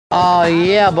Oh,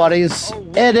 yeah, buddies.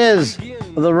 It is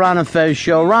the Ron Fez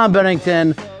Show. Ron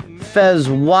Bennington, Fez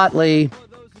Watley.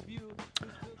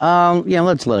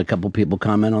 Let's let a couple people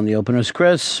comment on the openers.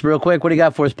 Chris, real quick, what do you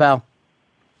got for us, pal?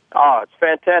 Oh, it's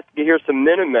fantastic to hear some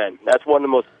Minutemen. That's one of the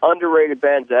most underrated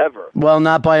bands ever. Well,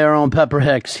 not by our own Pepper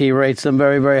Hicks. He rates them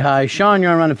very, very high. Sean,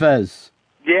 you're on Ron Fez.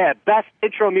 Yeah, best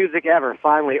intro music ever.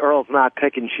 Finally, Earl's not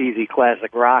picking cheesy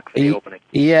classic rock for the opening.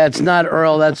 Yeah, it's not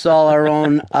Earl. That's all our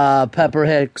own Pepper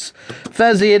Hicks.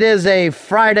 Fezzy, it is a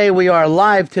Friday. We are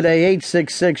live today,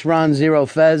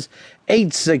 866-RON-0-FEZ.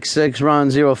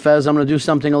 866-RON-0-FEZ. I'm going to do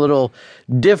something a little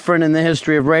different in the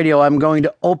history of radio. I'm going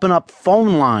to open up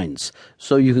phone lines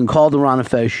so you can call the Ron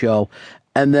Fez Show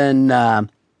and then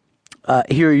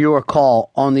hear your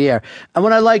call on the air. And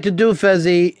what I like to do,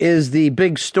 Fezzy, is the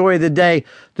big story of the day,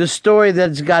 the story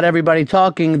that's got everybody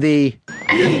talking, the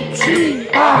Ichiban.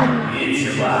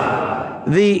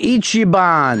 The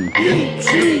Ichiban.